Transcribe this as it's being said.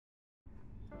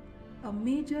A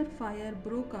major fire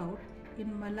broke out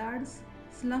in Malad's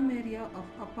slum area of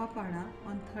Appapada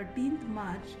on 13th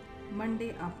March,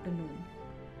 Monday afternoon,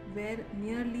 where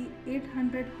nearly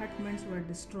 800 hutments were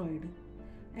destroyed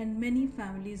and many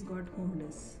families got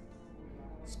homeless.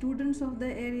 Students of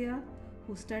the area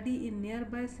who study in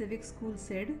nearby civic school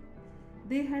said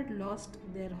they had lost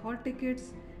their hall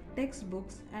tickets,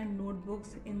 textbooks, and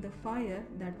notebooks in the fire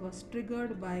that was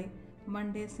triggered by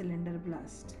Monday's cylinder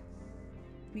blast.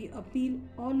 We appeal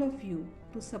all of you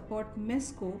to support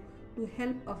MESCO to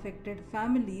help affected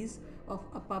families of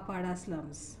Appapada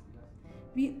slums.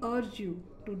 We urge you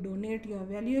to donate your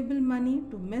valuable money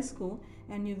to MESCO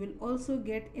and you will also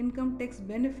get income tax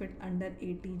benefit under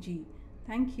ATG.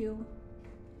 Thank you.